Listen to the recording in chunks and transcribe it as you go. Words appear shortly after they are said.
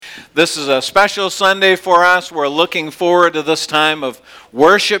This is a special Sunday for us. We're looking forward to this time of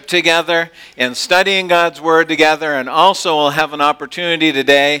worship together and studying God's Word together. And also we'll have an opportunity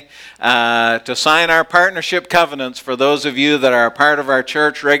today to sign our partnership covenants for those of you that are a part of our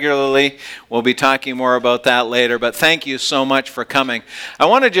church regularly. We'll be talking more about that later. But thank you so much for coming. I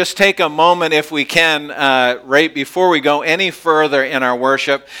want to just take a moment, if we can, right before we go any further in our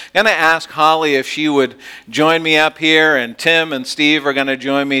worship. I'm going to ask Holly if she would join me up here, and Tim and Steve are going to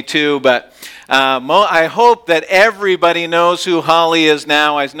join me too. But I hope that everybody knows who Holly is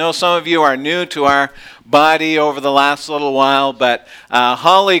now. I know some of you are new to our body over the last little while, but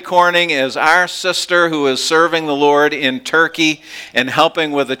Holly Corning is our sister who is serving the Lord in Turkey and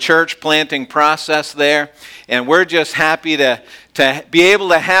helping with the church planting process there. And we're just happy to be able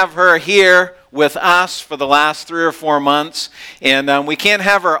to have her here with us for the last 3 or 4 months. And we can't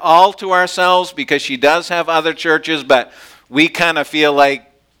have her all to ourselves because she does have other churches, but we kind of feel like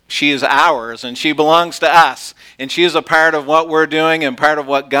she is ours and she belongs to us. And she is a part of what we're doing and part of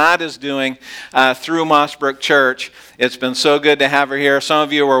what God is doing through Mossbrook Church. It's been so good to have her here. Some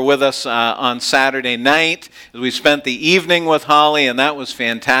of you were with us on Saturday night as we spent the evening with Holly, and that was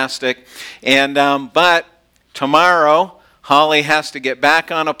fantastic. And but tomorrow, Holly has to get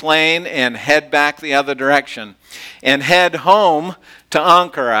back on a plane and head back the other direction and head home to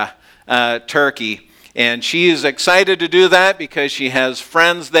Ankara, Turkey. And she is excited to do that because she has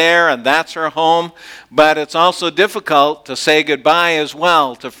friends there and that's her home. But it's also difficult to say goodbye as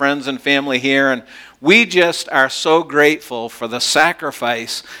well to friends and family here. And we just are so grateful for the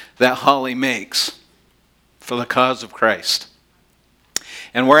sacrifice that Holly makes for the cause of Christ.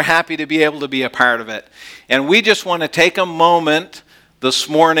 And we're happy to be able to be a part of it. And we just want to take a moment this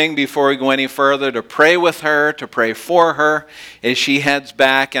morning before we go any further to pray with her, to pray for her as she heads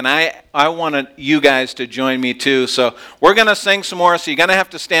back. And I want you guys to join me too. So we're going to sing some more, so you're going to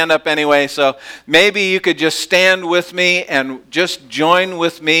have to stand up anyway. So maybe you could just stand with me and just join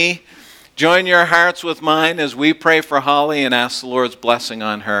with me. Join your hearts with mine as we pray for Holly and ask the Lord's blessing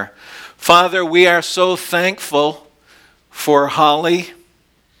on her. Father, we are so thankful for Holly,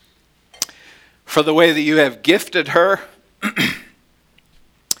 for the way that you have gifted her,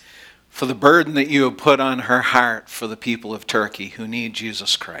 for the burden that you have put on her heart for the people of Turkey who need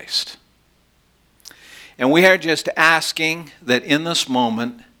Jesus Christ. And we are just asking that in this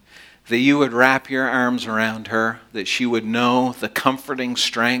moment that you would wrap your arms around her, that she would know the comforting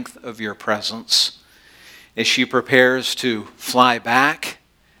strength of your presence as she prepares to fly back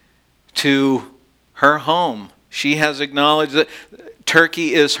to her home. She has acknowledged that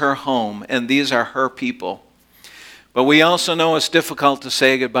Turkey is her home and these are her people. But we also know it's difficult to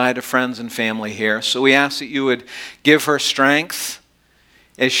say goodbye to friends and family here. So we ask that you would give her strength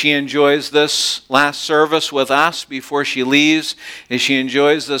as she enjoys this last service with us before she leaves, as she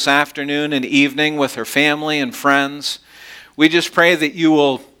enjoys this afternoon and evening with her family and friends. We just pray that you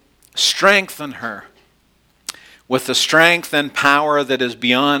will strengthen her with the strength and power that is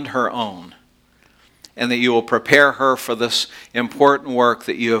beyond her own, and that you will prepare her for this important work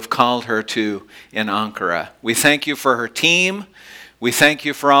that you have called her to in Ankara. We thank you for her team. We thank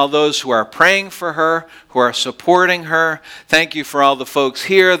you for all those who are praying for her, who are supporting her. Thank you for all the folks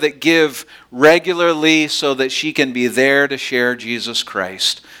here that give regularly so that she can be there to share Jesus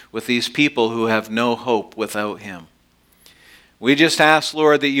Christ with these people who have no hope without him. We just ask,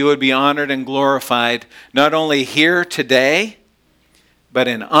 Lord, that you would be honored and glorified, not only here today, but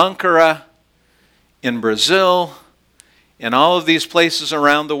in Ankara, in Brazil, in all of these places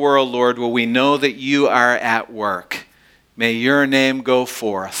around the world, Lord, where we know that you are at work. May your name go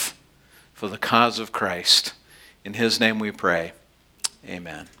forth for the cause of Christ. In his name we pray.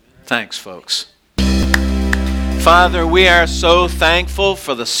 Amen. Thanks, folks. Father, we are so thankful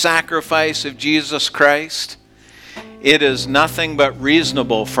for the sacrifice of Jesus Christ. It is nothing but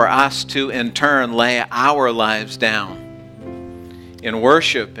reasonable for us to, in turn, lay our lives down in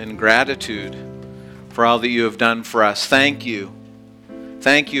worship and gratitude for all that you have done for us. Thank you.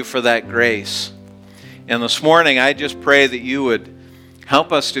 Thank you for that grace. And this morning, I just pray that you would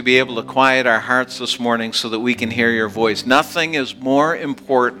help us to be able to quiet our hearts this morning so that we can hear your voice. Nothing is more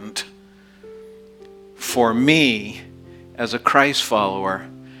important for me as a Christ follower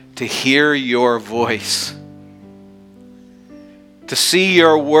to hear your voice, to see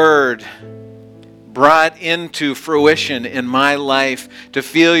your word brought into fruition in my life, to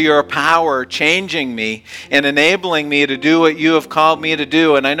feel your power changing me and enabling me to do what you have called me to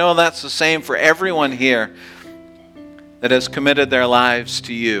do. And I know that's the same for everyone here that has committed their lives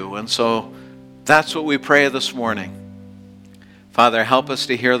to you. And so that's what we pray this morning. Father, help us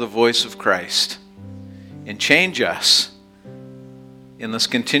to hear the voice of Christ and change us in this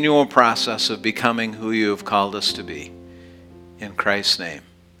continual process of becoming who you have called us to be. In Christ's name,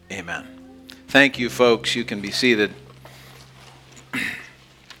 amen. Thank you, folks. You can be seated.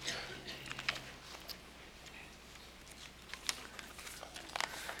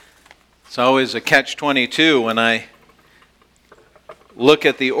 It's always a catch-22 when I look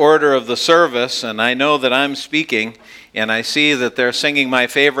at the order of the service and I know that I'm speaking and I see that they're singing my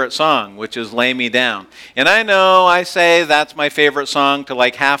favorite song, which is Lay Me Down. And I know I say that's my favorite song to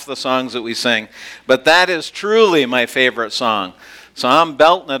like half the songs that we sing, but that is truly my favorite song. So I'm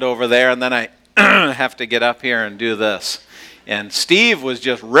belting it over there and then I have to get up here and do this. And Steve was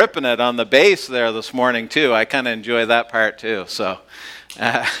just ripping it on the bass there this morning too. I kind of enjoy that part too. So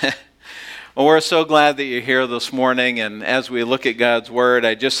well, we're so glad that you're here this morning, and as we look at God's Word,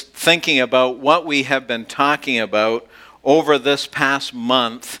 I just thinking about what we have been talking about over this past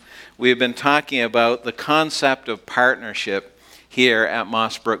month. We've been talking about the concept of partnership here at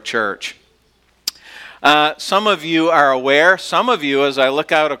Mossbrook Church. Some of you are aware, some of you, as I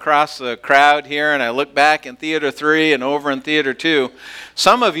look out across the crowd here and I look back in Theater 3 and over in Theater 2,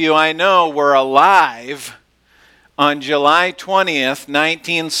 some of you I know were alive on July 20th,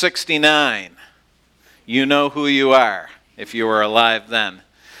 1969. You know who you are if you were alive then.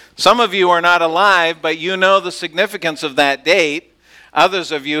 Some of you are not alive, but you know the significance of that date.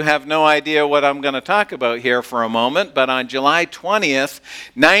 Others of you have no idea what I'm going to talk about here for a moment, but on July 20th,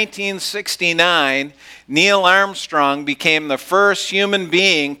 1969, Neil Armstrong became the first human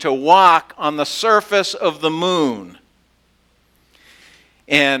being to walk on the surface of the moon.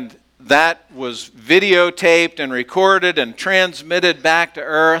 And that was videotaped and recorded and transmitted back to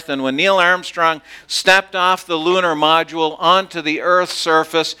Earth. And when Neil Armstrong stepped off the lunar module onto the Earth's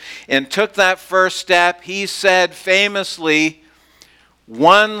surface and took that first step, he said famously,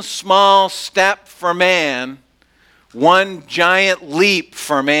 "One small step for man, one giant leap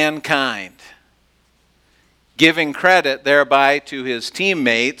for mankind," giving credit thereby to his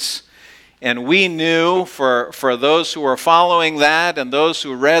teammates. And we knew, for those who were following that and those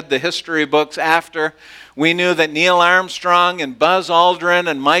who read the history books after, we knew that Neil Armstrong and Buzz Aldrin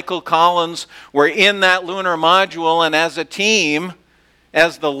and Michael Collins were in that lunar module, and as a team,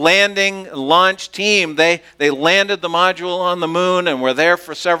 as the landing launch team, they landed the module on the moon and were there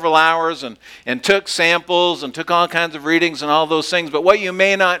for several hours and took samples and took all kinds of readings and all those things. But what you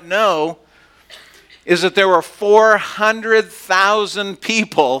may not know is that there were 400,000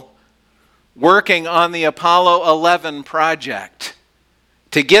 people working on the Apollo 11 project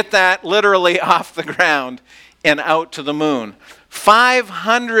to get that literally off the ground and out to the moon.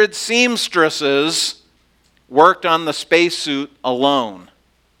 500 seamstresses worked on the spacesuit alone.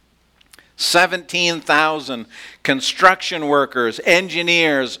 17,000 construction workers,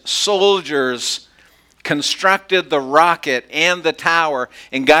 engineers, soldiers constructed the rocket and the tower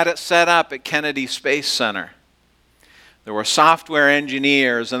and got it set up at Kennedy Space Center. There were software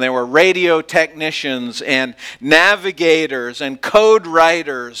engineers, and there were radio technicians, and navigators, and code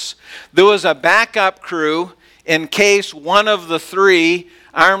writers. There was a backup crew in case one of the three,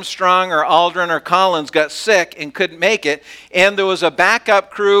 Armstrong or Aldrin or Collins, got sick and couldn't make it, and there was a backup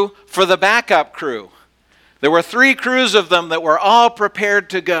crew for the backup crew. There were 3 crews of them that were all prepared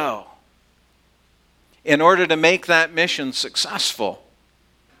to go in order to make that mission successful.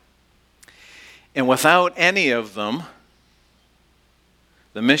 And without any of them,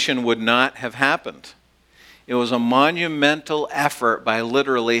 the mission would not have happened. It was a monumental effort by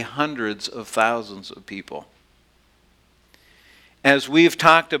literally hundreds of thousands of people. As we've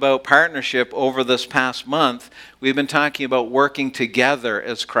talked about partnership over this past month, we've been talking about working together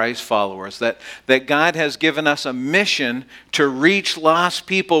as Christ followers, that God has given us a mission to reach lost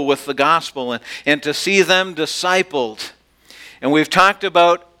people with the gospel and to see them discipled. And we've talked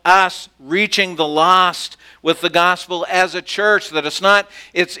about us reaching the lost with the gospel as a church, that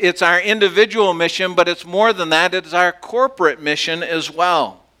it's our individual mission, but it's more than that, it's our corporate mission as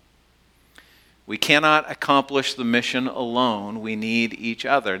well. We cannot accomplish the mission alone. We need each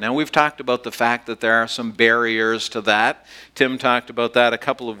other. Now, we've talked about the fact that there are some barriers to that. Tim talked about that a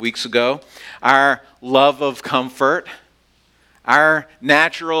couple of weeks ago. Our love of comfort, our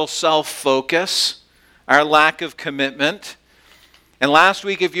natural self-focus, our lack of commitment. And last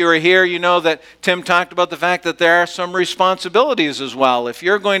week, if you were here, you know that Tim talked about the fact that there are some responsibilities as well. If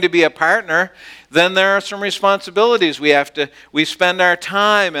you're going to be a partner, then there are some responsibilities. We spend our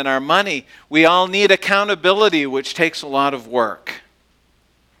time and our money. We all need accountability, which takes a lot of work.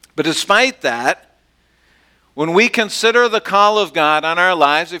 But despite that, When we consider the call of God on our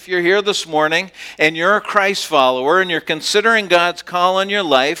lives, if you're here this morning and you're a Christ follower and you're considering God's call on your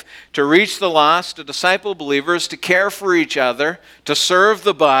life to reach the lost, to disciple believers, to care for each other, to serve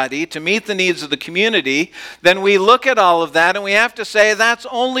the body, to meet the needs of the community, then we look at all of that and we have to say that's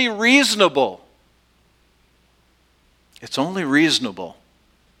only reasonable. It's only reasonable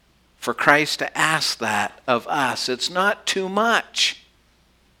for Christ to ask that of us. It's not too much,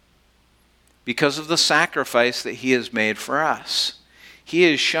 because of the sacrifice that he has made for us. He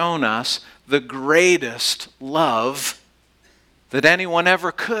has shown us the greatest love that anyone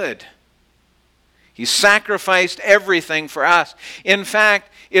ever could. He sacrificed everything for us. In fact,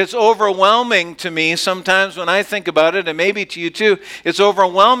 it's overwhelming to me sometimes when I think about it, and maybe to you too, it's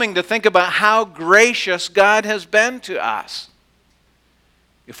overwhelming to think about how gracious God has been to us.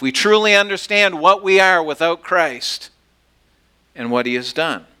 If we truly understand what we are without Christ and what he has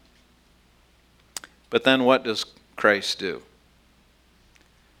done. But then what does Christ do?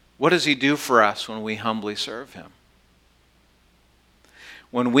 What does he do for us when we humbly serve him?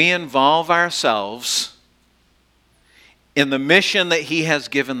 When we involve ourselves in the mission that he has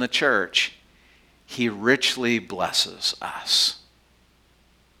given the church, he richly blesses us.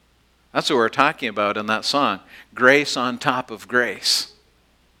 That's what we're talking about in that song, grace on top of grace.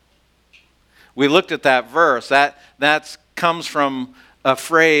 We looked at that verse. That comes from a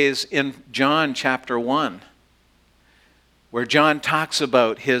phrase in John chapter 1, where John talks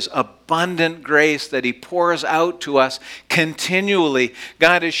about his abundant grace that he pours out to us continually.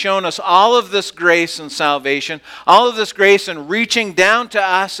 God has shown us all of this grace and salvation, all of this grace in reaching down to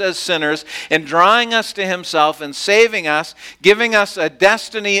us as sinners and drawing us to himself and saving us, giving us a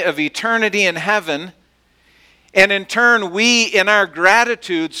destiny of eternity in heaven. And in turn, we, in our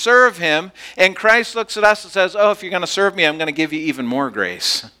gratitude, serve him. And Christ looks at us and says, oh, if you're going to serve me, I'm going to give you even more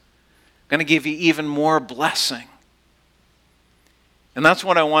grace. I'm going to give you even more blessing. And that's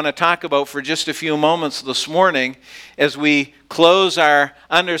what I want to talk about for just a few moments this morning as we close our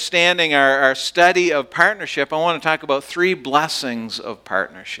understanding, our study of partnership. I want to talk about 3 blessings of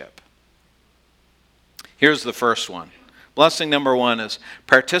partnership. Here's the first one. Blessing number 1 is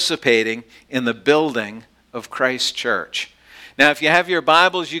participating in the building of Christ's church. Now, if you have your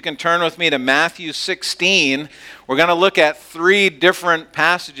Bibles, you can turn with me to Matthew 16. We're going to look at 3 different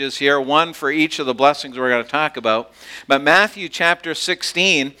passages here, one for each of the blessings we're going to talk about. But Matthew chapter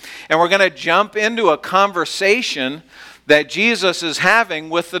 16, and we're going to jump into a conversation that Jesus is having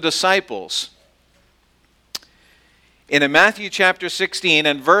with the disciples. And in Matthew chapter 16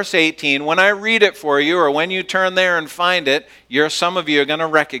 and verse 18, when I read it for you, or when you turn there and find it, some of you are going to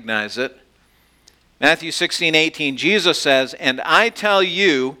recognize it. Matthew 16:18, Jesus says, "And I tell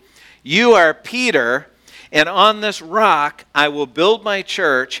you, you are Peter, and on this rock I will build my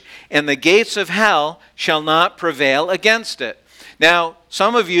church, and the gates of hell shall not prevail against it." Now,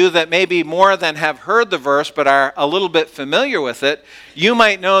 some of you that maybe more than have heard the verse but are a little bit familiar with it, you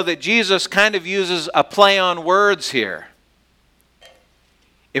might know that Jesus kind of uses a play on words here.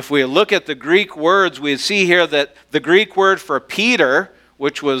 If we look at the Greek words, we see here that the Greek word for Peter,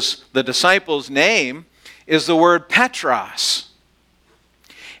 which was the disciples' name, is the word Petros.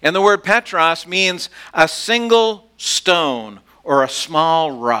 And the word Petros means a single stone or a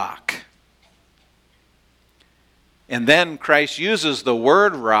small rock. And then Christ uses the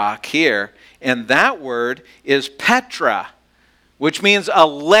word rock here, and that word is Petra, which means a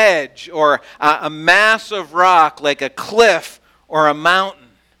ledge or a mass of rock like a cliff or a mountain.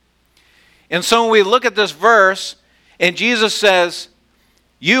 And so when we look at this verse, and Jesus says,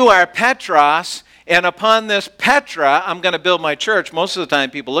 you are Petros, and upon this Petra, I'm going to build my church. Most of the time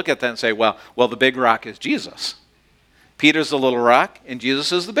people look at that and say, well, the big rock is Jesus. Peter's the little rock, and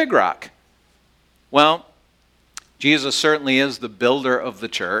Jesus is the big rock. Well, Jesus certainly is the builder of the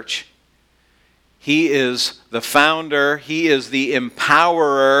church. He is the founder. He is the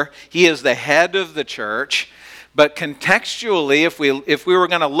empowerer. He is the head of the church. But contextually, if we were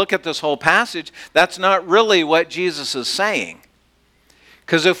going to look at this whole passage, that's not really what Jesus is saying.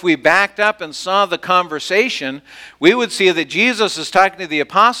 Because if we backed up and saw the conversation, we would see that Jesus is talking to the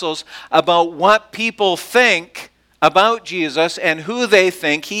apostles about what people think about Jesus and who they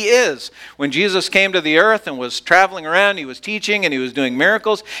think he is. When Jesus came to the earth and was traveling around, he was teaching and he was doing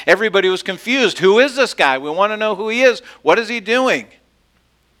miracles, everybody was confused. Who is this guy? We want to know who he is. What is he doing?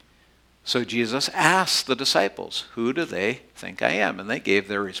 So Jesus asked the disciples, who do they think I am? And they gave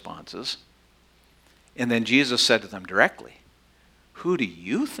their responses. And then Jesus said to them directly, who do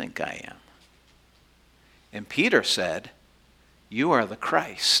you think I am? And Peter said, you are the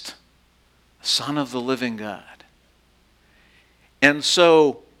Christ, the Son of the living God. And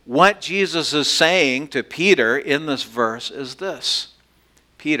so what Jesus is saying to Peter in this verse is this: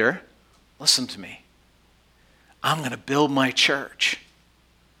 Peter, listen to me. I'm going to build my church.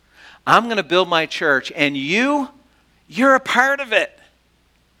 I'm going to build my church, and you're a part of it.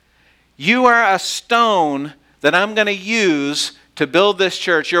 You are a stone that I'm going to use to build this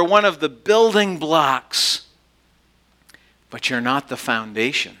church. You're one of the building blocks, but you're not the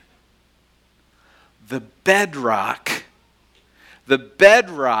foundation. The bedrock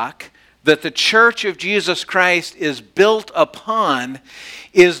that the church of Jesus Christ is built upon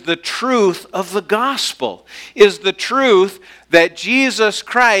is the truth of the gospel, is the truth that Jesus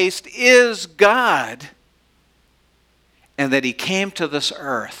Christ is God and that he came to this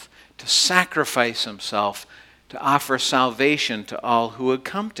earth to sacrifice himself to offer salvation to all who would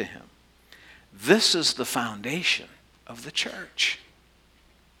come to him. This is the foundation of the church.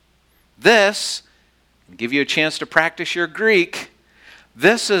 This, I'll give you a chance to practice your Greek,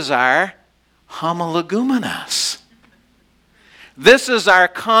 this is our homologumenos. This is our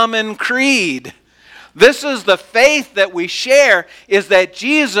common creed. This is the faith that we share, is that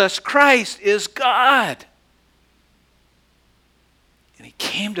Jesus Christ is God. And he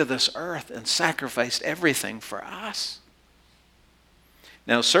came to this earth and sacrificed everything for us.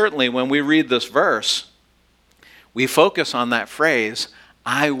 Now, certainly when we read this verse, we focus on that phrase,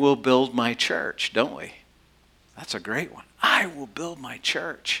 I will build my church, don't we? That's a great one. I will build my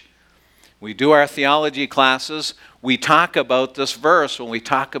church. We do our theology classes. We talk about this verse when we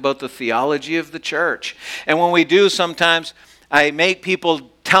talk about the theology of the church. And when we do, sometimes I make people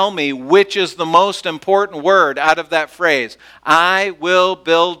tell me which is the most important word out of that phrase. I will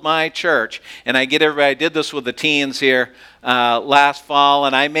build my church. And I get everybody, I did this with the teens here last fall,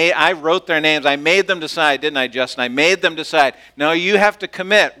 and I wrote their names. I made them decide, didn't I, Justin? I made them decide. No, you have to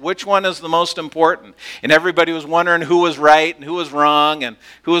commit. Which one is the most important? And everybody was wondering who was right and who was wrong and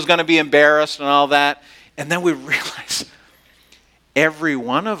who was going to be embarrassed and all that. And then we realized every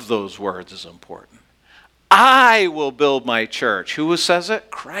one of those words is important. I will build my church. Who says it?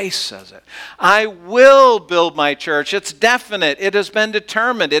 Christ says it. I will build my church. It's definite. It has been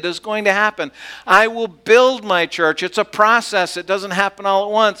determined. It is going to happen. I will build my church. It's a process. It doesn't happen all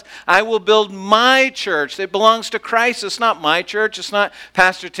at once. I will build my church. It belongs to Christ. It's not my church. It's not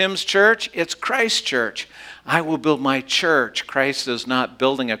Pastor Tim's church. It's Christ's church. I will build my church. Christ is not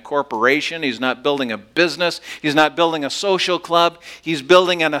building a corporation. He's not building a business. He's not building a social club. He's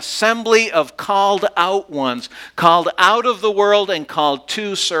building an assembly of called out ones, called out of the world and called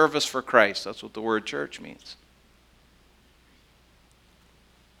to service for Christ. That's what the word church means.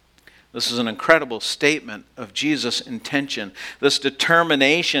 This is an incredible statement of Jesus' intention, this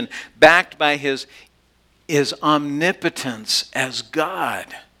determination backed by his omnipotence as God.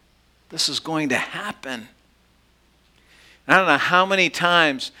 This is going to happen. I don't know how many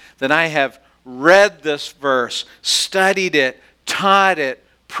times that I have read this verse, studied it, taught it,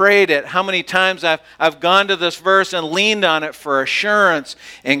 prayed it. How many times I've gone to this verse and leaned on it for assurance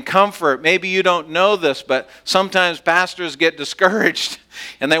and comfort. Maybe you don't know this, but sometimes pastors get discouraged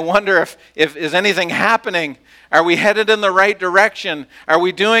and they wonder if is anything happening? Are we headed in the right direction? Are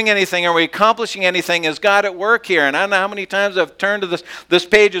we doing anything? Are we accomplishing anything? Is God at work here? And I don't know how many times I've turned to this. This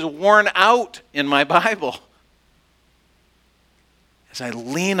page is worn out in my Bible. As I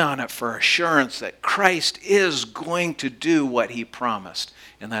lean on it for assurance that Christ is going to do what he promised,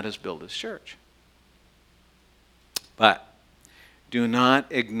 and that is build his church. But do not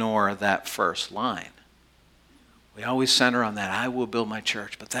ignore that first line. We always center on that, I will build my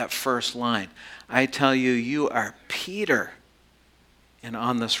church, but that first line, I tell you, you are Peter, and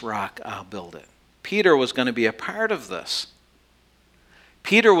on this rock I'll build it. Peter was going to be a part of this.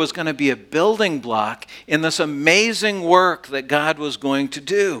 Peter was going to be a building block in this amazing work that God was going to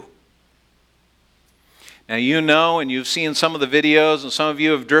do. Now you know, and you've seen some of the videos, and some of you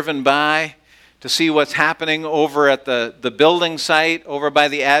have driven by to see what's happening over at the building site, over by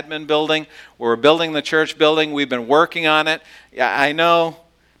the admin building, where we're building the church building. We've been working on it. I know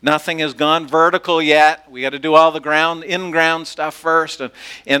nothing has gone vertical yet. We got to do all the in-ground stuff first.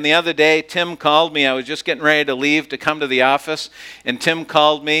 And the other day, Tim called me. I was just getting ready to leave to come to the office. And Tim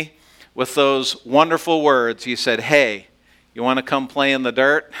called me with those wonderful words. He said, hey, you want to come play in the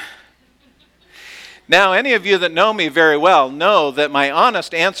dirt? Now, any of you that know me very well know that my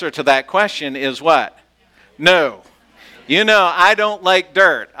honest answer to that question is what? No. You know, I don't like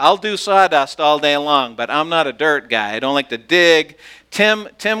dirt. I'll do sawdust all day long, but I'm not a dirt guy. I don't like to dig. Tim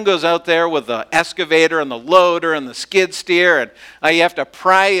goes out there with the excavator and the loader and the skid steer, and you have to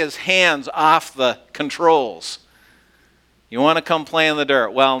pry his hands off the controls. You want to come play in the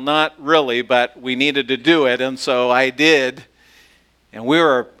dirt? Well, not really, but we needed to do it, and so I did. And we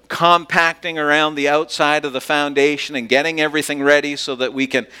were compacting around the outside of the foundation and getting everything ready so that we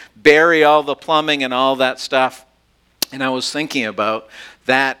can bury all the plumbing and all that stuff. And I was thinking about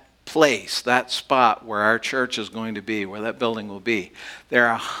that place, that spot where our church is going to be, where that building will be. There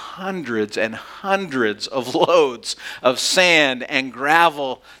are hundreds and hundreds of loads of sand and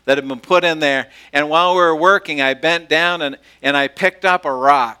gravel that have been put in there. And while we were working, I bent down and I picked up a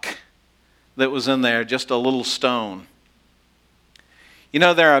rock that was in there, just a little stone. You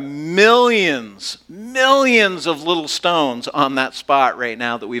know, there are millions of little stones on that spot right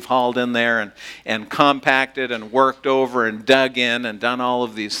now that we've hauled in there and compacted and worked over and dug in and done all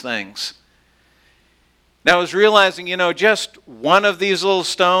of these things. Now I was realizing, you know, just one of these little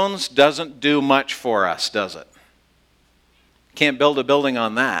stones doesn't do much for us, does it? Can't build a building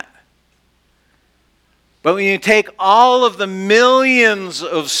on that. But when you take all of the millions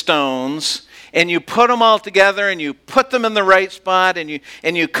of stones and you put them all together and you put them in the right spot and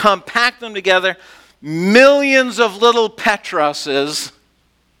you compact them together, millions of little Petroses,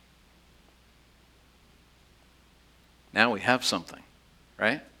 now we have something,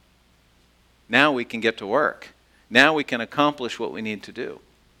 right? Now we can get to work. Now we can accomplish what we need to do.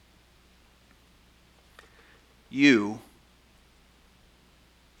 You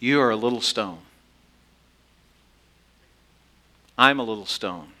are a little stone. I'm a little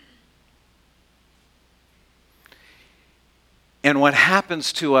stone. And what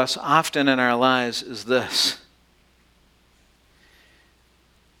happens to us often in our lives is this.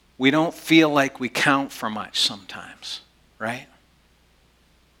 We don't feel like we count for much sometimes, right?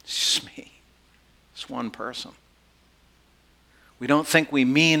 It's just me. It's one person. We don't think we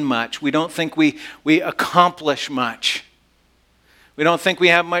mean much. We don't think we accomplish much. We don't think we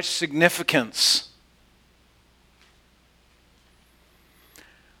have much significance.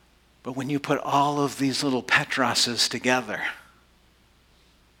 But when you put all of these little Petroses together,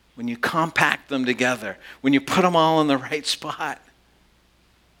 when you compact them together, when you put them all in the right spot,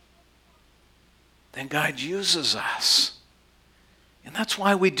 then God uses us. And that's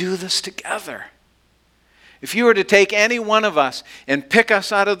why we do this together. If you were to take any one of us and pick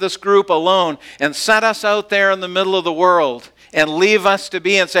us out of this group alone and set us out there in the middle of the world and leave us to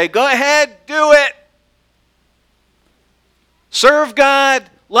be and say, go ahead, do it. Serve God,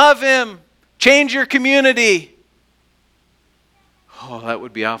 love Him, change your community. Oh, that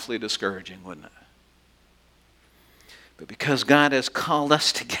would be awfully discouraging, wouldn't it? But because God has called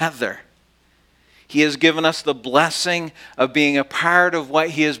us together, He has given us the blessing of being a part of what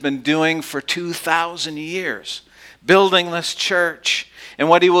He has been doing for 2,000 years, building this church, and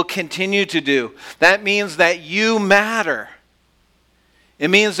what He will continue to do. That means that you matter. It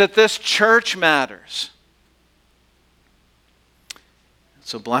means that this church matters.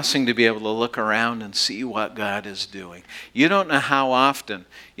 It's a blessing to be able to look around and see what God is doing. You don't know how often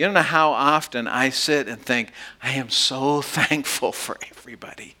I sit and think, I am so thankful for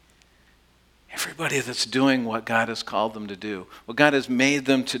everybody. Everybody that's doing what God has called them to do, what God has made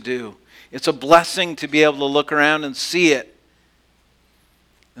them to do. It's a blessing to be able to look around and see it.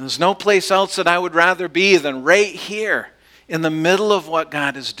 And there's no place else that I would rather be than right here in the middle of what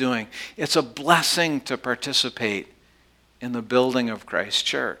God is doing. It's a blessing to participate in the building of Christ's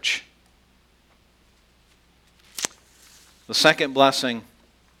church. The second blessing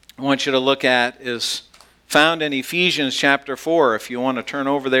I want you to look at is found in Ephesians chapter 4. If you want to turn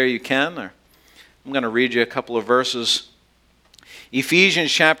over there, you can. Or I'm going to read you a couple of verses.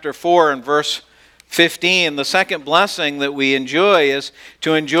 Ephesians chapter 4 and verse 15. The second blessing that we enjoy is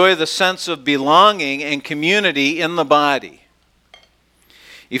to enjoy the sense of belonging and community in the body.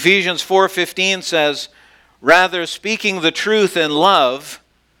 Ephesians 4:15 says, rather, speaking the truth in love,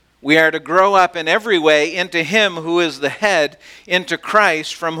 we are to grow up in every way into Him who is the head, into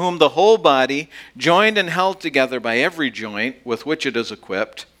Christ, from whom the whole body, joined and held together by every joint with which it is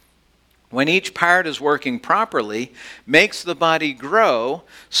equipped, when each part is working properly, makes the body grow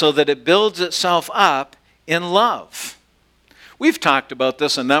so that it builds itself up in love. We've talked about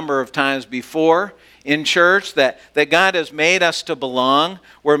this a number of times before in church, that God has made us to belong.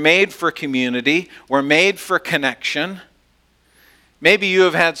 We're made for community. We're made for connection. Maybe you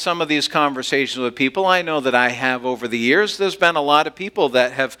have had some of these conversations with people. I know that I have over the years. There's been a lot of people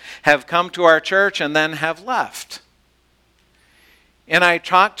that have come to our church and then have left. And I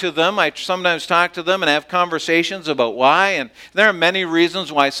talk to them. I sometimes talk to them and have conversations about why. And there are many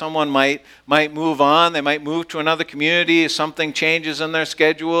reasons why someone might move on. They might move to another community. Something changes in their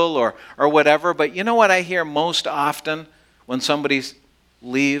schedule or whatever. But you know what I hear most often when somebody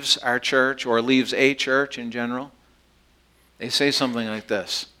leaves our church or leaves a church in general? They say something like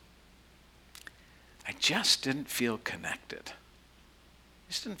this. I just didn't feel connected.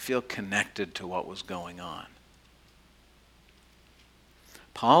 just didn't feel connected to what was going on.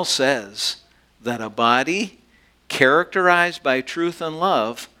 Paul says that a body characterized by truth and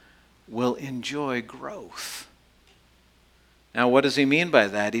love will enjoy growth. Now, what does he mean by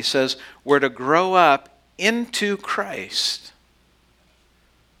that? He says we're to grow up into Christ.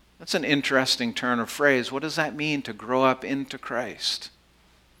 That's an interesting turn of phrase. What does that mean, to grow up into Christ?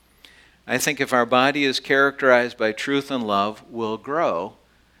 I think if our body is characterized by truth and love, we'll grow.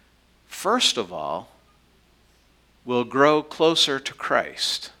 First of all, we'll grow closer to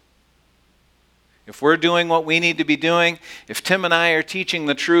Christ. If we're doing what we need to be doing, if Tim and I are teaching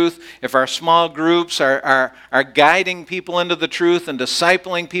the truth, if our small groups are guiding people into the truth and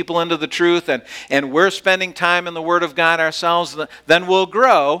discipling people into the truth, and we're spending time in the Word of God ourselves, then we'll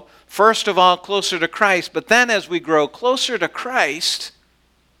grow, first of all, closer to Christ. But then as we grow closer to Christ,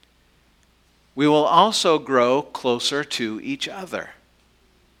 we will also grow closer to each other.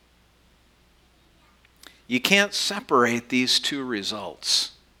 You can't separate these two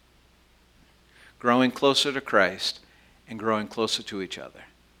results. Growing closer to Christ and growing closer to each other.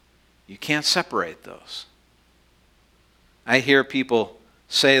 You can't separate those. I hear people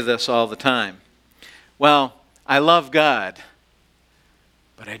say this all the time. Well, I love God,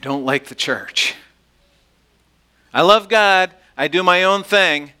 but I don't like the church. I love God, I do my own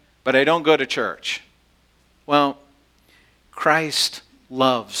thing, but I don't go to church. Well, Christ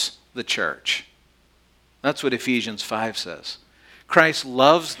loves the church. That's what Ephesians 5 says. Christ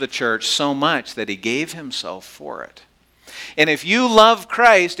loves the church so much that he gave himself for it. And if you love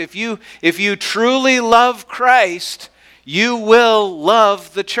Christ, if you truly love Christ, you will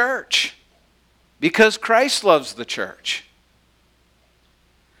love the church. Because Christ loves the church.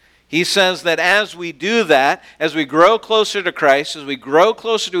 He says that as we do that, as we grow closer to Christ, as we grow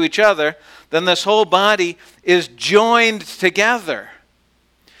closer to each other, then this whole body is joined together.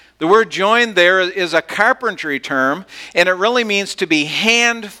 The word joined there is a carpentry term, and it really means to be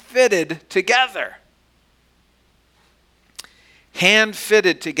hand-fitted together.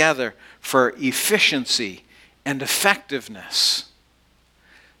 Hand-fitted together for efficiency and effectiveness.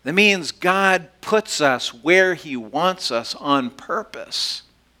 That means God puts us where he wants us on purpose.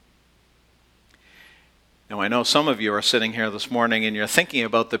 Now, I know some of you are sitting here this morning and you're thinking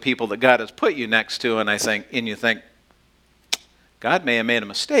about the people that God has put you next to, and you think, God may have made a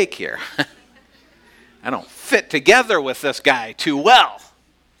mistake here. I don't fit together with this guy too well.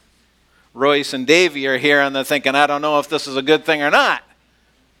 Royce and Davey are here and they're thinking, I don't know if this is a good thing or not.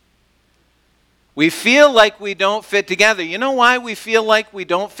 We feel like we don't fit together. You know why we feel like we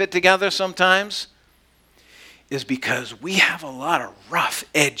don't fit together sometimes? Is because we have a lot of rough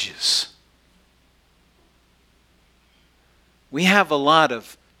edges. We have a lot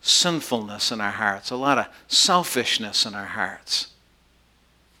of sinfulness in our hearts, a lot of selfishness in our hearts.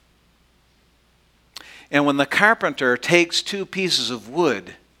 And when the carpenter takes two pieces of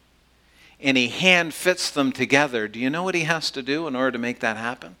wood and he hand fits them together, do you know what he has to do in order to make that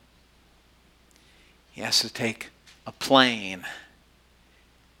happen? He has to take a plane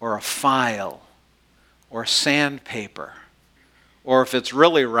or a file or sandpaper, or if it's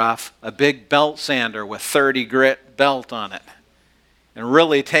really rough, a big belt sander with 30 grit belt on it, and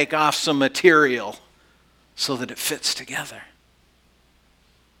really take off some material so that it fits together.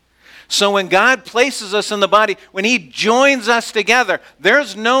 So when God places us in the body, when he joins us together,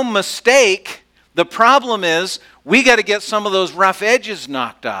 there's no mistake. The problem is we got to get some of those rough edges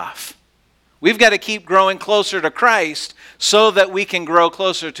knocked off. We've got to keep growing closer to Christ so that we can grow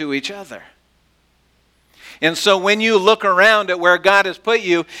closer to each other. And so when you look around at where God has put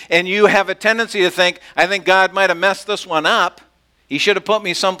you and you have a tendency to think, I think God might have messed this one up, he should have put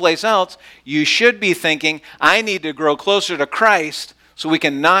me someplace else, you should be thinking, I need to grow closer to Christ so we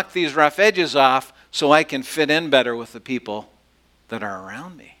can knock these rough edges off so I can fit in better with the people that are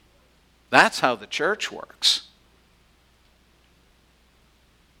around me. That's how the church works.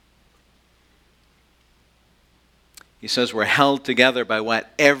 He says we're held together by what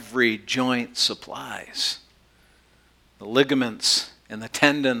every joint supplies. The ligaments and the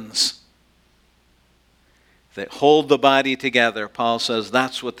tendons that hold the body together. Paul says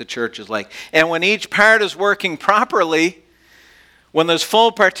that's what the church is like. And when each part is working properly, when there's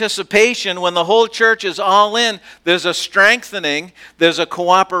full participation, when the whole church is all in, there's a strengthening, there's a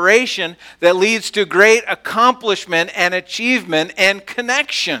cooperation that leads to great accomplishment and achievement and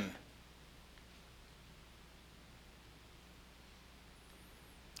connection.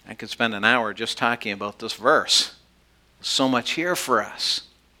 I could spend an hour just talking about this verse. So much here for us.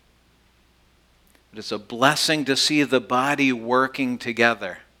 But it's a blessing to see the body working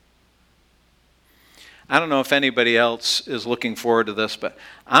together. I don't know if anybody else is looking forward to this, but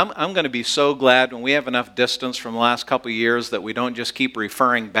I'm going to be so glad when we have enough distance from the last couple of years that we don't just keep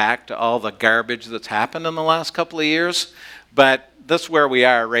referring back to all the garbage that's happened in the last couple of years. But that's where we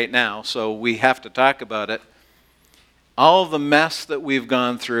are right now, so we have to talk about it. All the mess that we've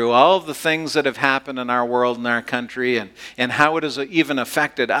gone through, all of the things that have happened in our world and our country, and how it has even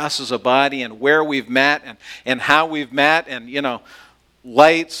affected us as a body, and where we've met, and how we've met, and, you know,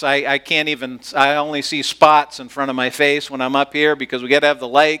 lights, I only see spots in front of my face when I'm up here because we got to have the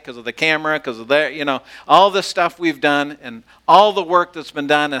light, because of the camera, because of that, you know, all the stuff we've done and all the work that's been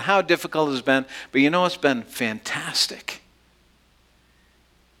done and how difficult it has been. But you know what's been fantastic?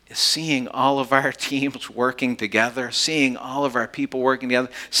 Is seeing all of our teams working together, seeing all of our people working together,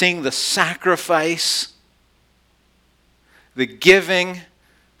 seeing the sacrifice, the giving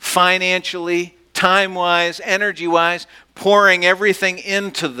financially, time-wise, energy-wise, pouring everything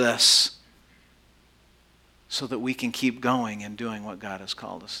into this so that we can keep going and doing what God has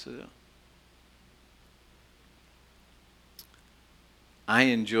called us to do. I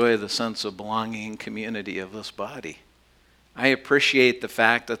enjoy the sense of belonging and community of this body. I appreciate the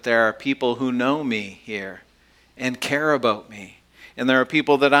fact that there are people who know me here and care about me. And there are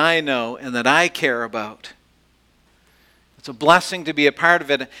people that I know and that I care about. It's a blessing to be a part of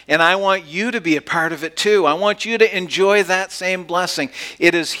it, and I want you to be a part of it too. I want you to enjoy that same blessing.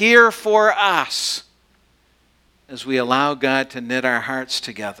 It is here for us as we allow God to knit our hearts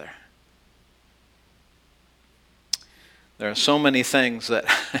together. There are so many things that,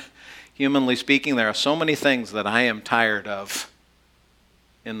 humanly speaking, there are so many things that I am tired of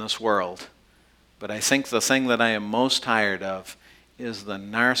in this world. But I think the thing that I am most tired of is the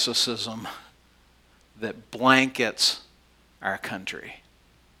narcissism that blankets our country.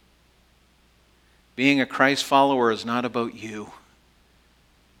 Being a Christ follower is not about you.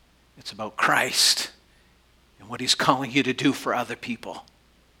 It's about Christ and what He's calling you to do for other people.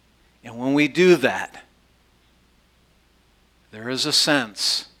 And when we do that, there is a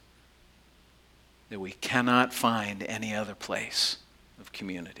sense that we cannot find any other place of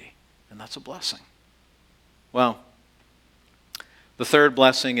community. And that's a blessing. Well, the third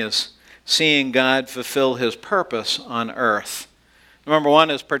blessing is seeing God fulfill His purpose on earth. Number one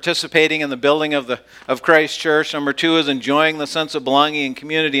is participating in the building of Christ Church. Number two is enjoying the sense of belonging and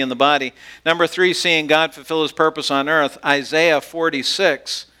community in the body. Number three, seeing God fulfill His purpose on earth. Isaiah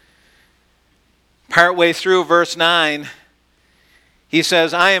 46, partway through verse 9, he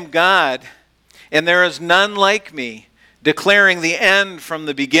says, I am God, and there is none like me, declaring the end from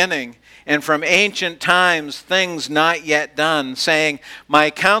the beginning, and from ancient times things not yet done, saying, my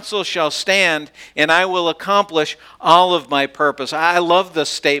counsel shall stand, and I will accomplish all of my purpose. I love this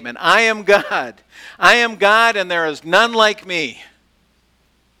statement. I am God. I am God, and there is none like me.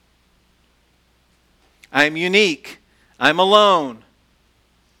 I am unique. I'm alone.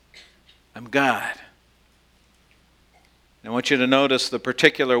 I'm God. I want you to notice the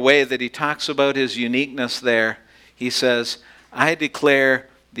particular way that he talks about his uniqueness there. He says, I declare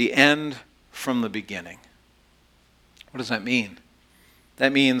the end from the beginning. What does that mean?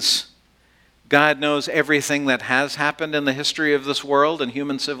 That means God knows everything that has happened in the history of this world and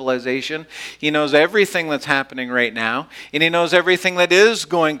human civilization. He knows everything that's happening right now, and He knows everything that is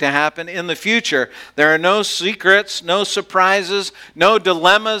going to happen in the future. There are no secrets, no surprises, no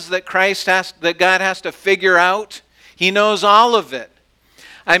dilemmas that God has to figure out. He knows all of it.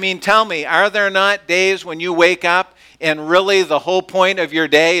 I mean, tell me, are there not days when you wake up and really the whole point of your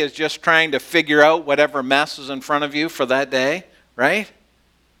day is just trying to figure out whatever mess is in front of you for that day, right?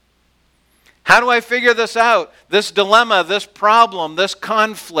 How do I figure this out? This dilemma, this problem, this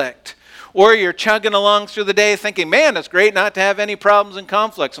conflict. Or you're chugging along through the day thinking, man, it's great not to have any problems and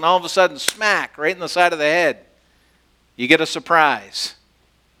conflicts. And all of a sudden, smack, right in the side of the head. You get a surprise.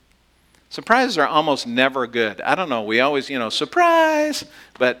 Surprises are almost never good. I don't know, we always, surprise.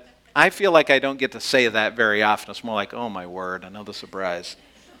 But I feel like I don't get to say that very often. It's more like, oh my word, another surprise.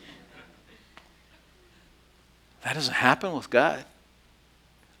 That doesn't happen with God.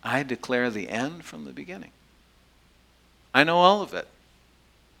 I declare the end from the beginning. I know all of it.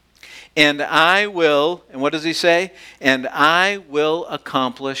 And I will, and what does he say? And I will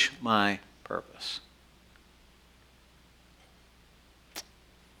accomplish my purpose.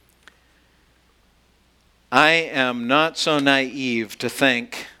 I am not so naive to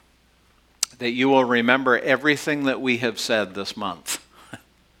think that you will remember everything that we have said this month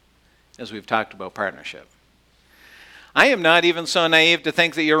as we've talked about partnership. I am not even so naive to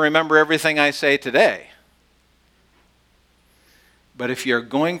think that you'll remember everything I say today. But if you're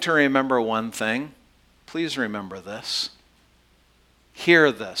going to remember one thing, please remember this.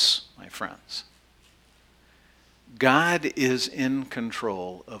 Hear this, my friends. God is in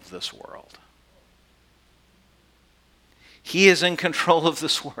control of this world. He is in control of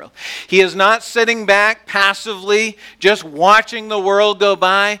this world. He is not sitting back passively, just watching the world go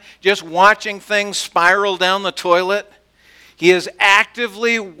by, just watching things spiral down the toilet. He is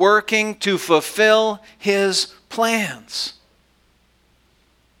actively working to fulfill His plans.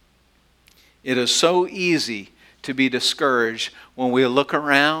 It is so easy to be discouraged when we look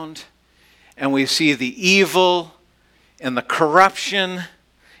around and we see the evil and the corruption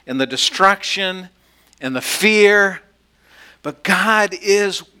and the destruction and the fear. But God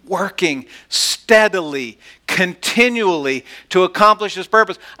is working steadily, continually to accomplish His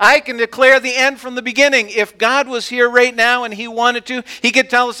purpose. I can declare the end from the beginning. If God was here right now and He wanted to, He could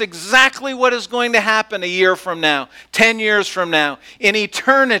tell us exactly what is going to happen a year from now, 10 years from now, in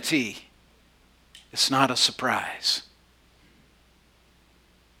eternity. It's not a surprise.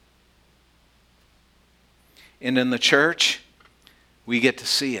 And in the church, we get to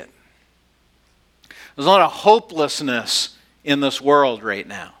see it. There's a lot of hopelessness in this world right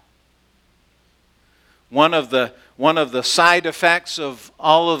now. One of the side effects of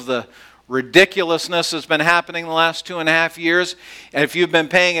all of the ridiculousness that's been happening the last 2.5 years, and if you've been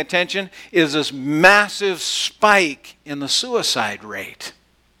paying attention, is this massive spike in the suicide rate.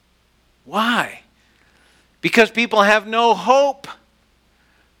 Why? Because people have no hope.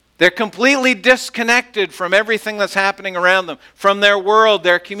 They're completely disconnected from everything that's happening around them, from their world,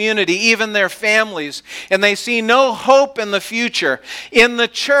 their community, even their families, and they see no hope in the future. In the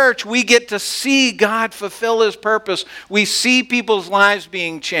church, we get to see God fulfill His purpose. We see people's lives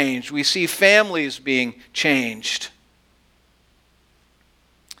being changed. We see families being changed.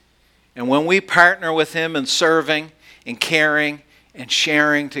 And when we partner with Him in serving and caring and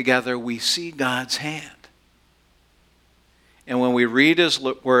sharing together, we see God's hand. And when we read His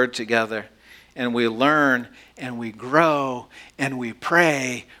Word together and we learn and we grow and we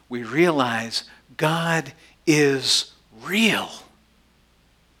pray, we realize God is real.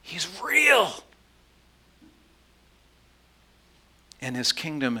 He's real. And His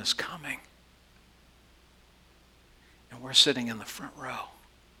kingdom is coming. And we're sitting in the front row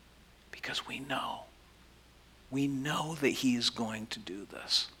because we know that He is going to do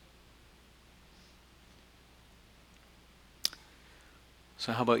this.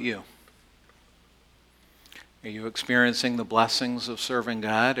 So how about you? Are you experiencing the blessings of serving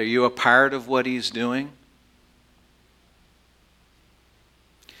God? Are you a part of what He's doing?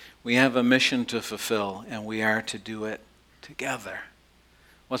 We have a mission to fulfill, and we are to do it together.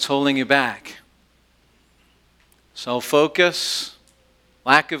 What's holding you back? Self-focus,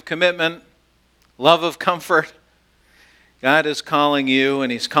 lack of commitment, love of comfort. God is calling you,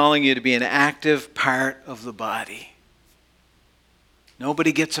 and He's calling you to be an active part of the body.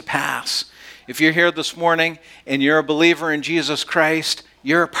 Nobody gets a pass. If you're here this morning and you're a believer in Jesus Christ,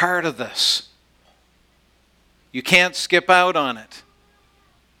 you're a part of this. You can't skip out on it.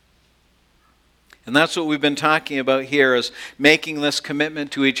 And that's what we've been talking about here, is making this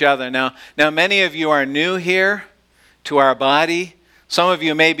commitment to each other. Now many of you are new here to our body. Some of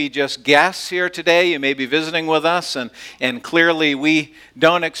you may be just guests here today. You may be visiting with us, and clearly we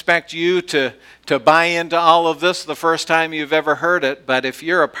don't expect you to buy into all of this the first time you've ever heard it. But if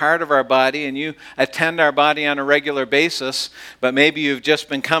you're a part of our body and you attend our body on a regular basis, but maybe you've just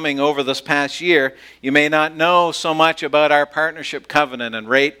been coming over this past year, you may not know so much about our partnership covenant. And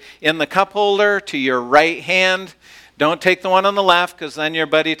right in the cup holder to your right hand, don't take the one on the left, because then your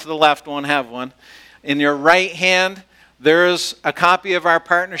buddy to the left won't have one. In your right hand, there's a copy of our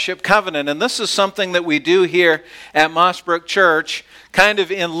partnership covenant. And this is something that we do here at Mossbrook Church, kind of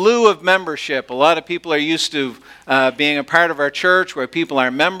in lieu of membership. A lot of people are used to being a part of our church where people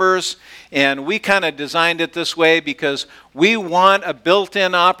are members. And we kind of designed it this way because we want a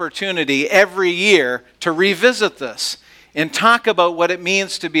built-in opportunity every year to revisit this and talk about what it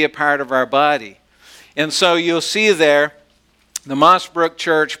means to be a part of our body. And so you'll see there the Mossbrook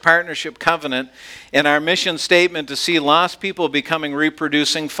Church Partnership Covenant and our mission statement to see lost people becoming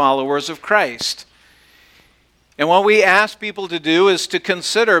reproducing followers of Christ. And what we ask people to do is to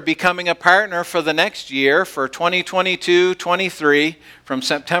consider becoming a partner for the next year, for 2022-23, from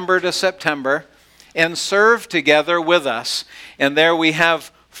September to September, and serve together with us. And there we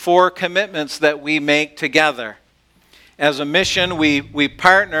have 4 commitments that we make together. As a mission, we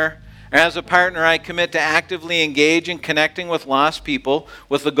partner. As a partner, I commit to actively engage in connecting with lost people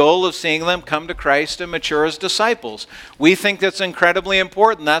with the goal of seeing them come to Christ and mature as disciples. We think that's incredibly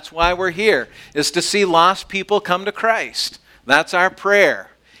important. That's why we're here, is to see lost people come to Christ. That's our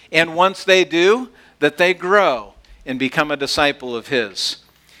prayer. And once they do, that they grow and become a disciple of His.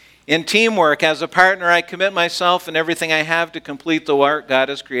 In teamwork, as a partner, I commit myself and everything I have to complete the work God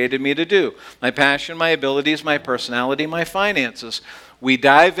has created me to do. My passion, my abilities, my personality, my finances. We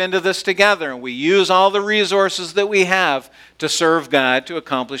dive into this together and we use all the resources that we have to serve God to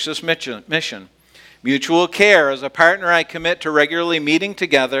accomplish this mission. Mutual care. As a partner, I commit to regularly meeting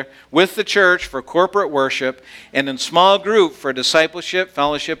together with the church for corporate worship and in small group for discipleship,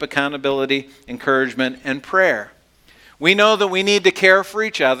 fellowship, accountability, encouragement, and prayer. We know that we need to care for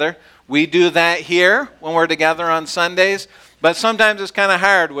each other. We do that here when we're together on Sundays, but sometimes it's kind of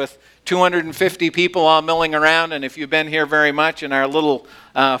hard with 250 people all milling around, and if you've been here very much in our little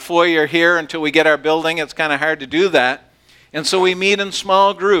foyer here until we get our building, it's kind of hard to do that. And so we meet in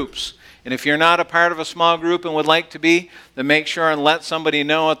small groups. And if you're not a part of a small group and would like to be, then make sure and let somebody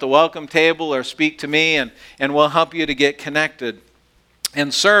know at the welcome table or speak to me, and we'll help you to get connected.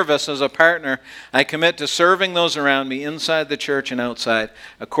 In service, as a partner, I commit to serving those around me inside the church and outside,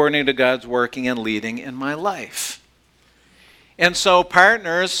 according to God's working and leading in my life. And so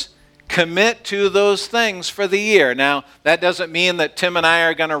partners commit to those things for the year. Now, that doesn't mean that Tim and I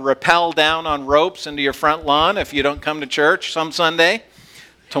are going to rappel down on ropes into your front lawn if you don't come to church some Sunday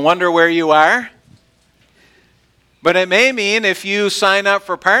to wonder where you are. But it may mean if you sign up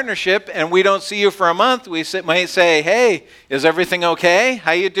for partnership and we don't see you for a month, we might say, hey, is everything okay?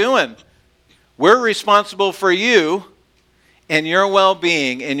 How you doing? We're responsible for you and your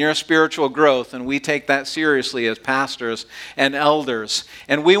well-being and your spiritual growth, and we take that seriously as pastors and elders.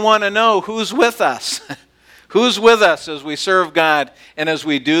 And we want to know who's with us. Who's with us as we serve God and as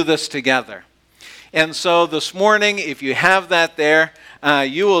we do this together. And so this morning, if you have that there,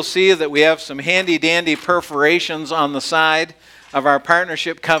 you will see that we have some handy-dandy perforations on the side of our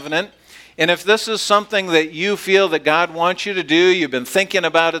partnership covenant. And if this is something that you feel that God wants you to do, you've been thinking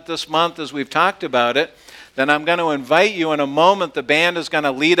about it this month as we've talked about it, then I'm going to invite you in a moment. The band is going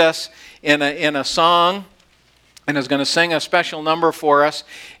to lead us in a song and is going to sing a special number for us.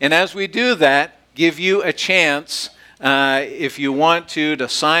 And as we do that, give you a chance, if you want to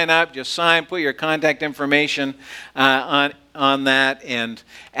sign up, just sign, put your contact information on that. And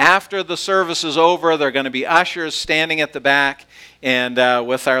after the service is over, there are going to be ushers standing at the back and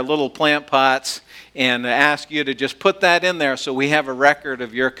with our little plant pots, and ask you to just put that in there so we have a record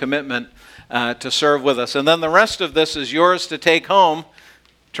of your commitment to serve with us. And then the rest of this is yours to take home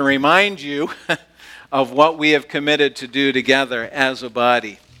to remind you of what we have committed to do together as a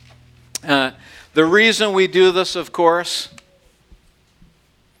body. The reason we do this, of course,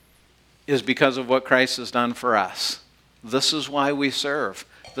 is because of what Christ has done for us. This is why we serve.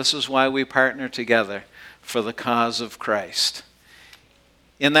 This is why we partner together for the cause of Christ.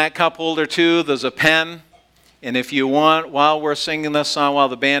 In that cup holder, too, there's a pen. And if you want, while we're singing this song, while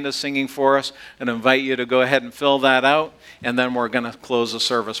the band is singing for us, I'd invite you to go ahead and fill that out. And then we're going to close the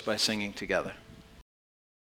service by singing together.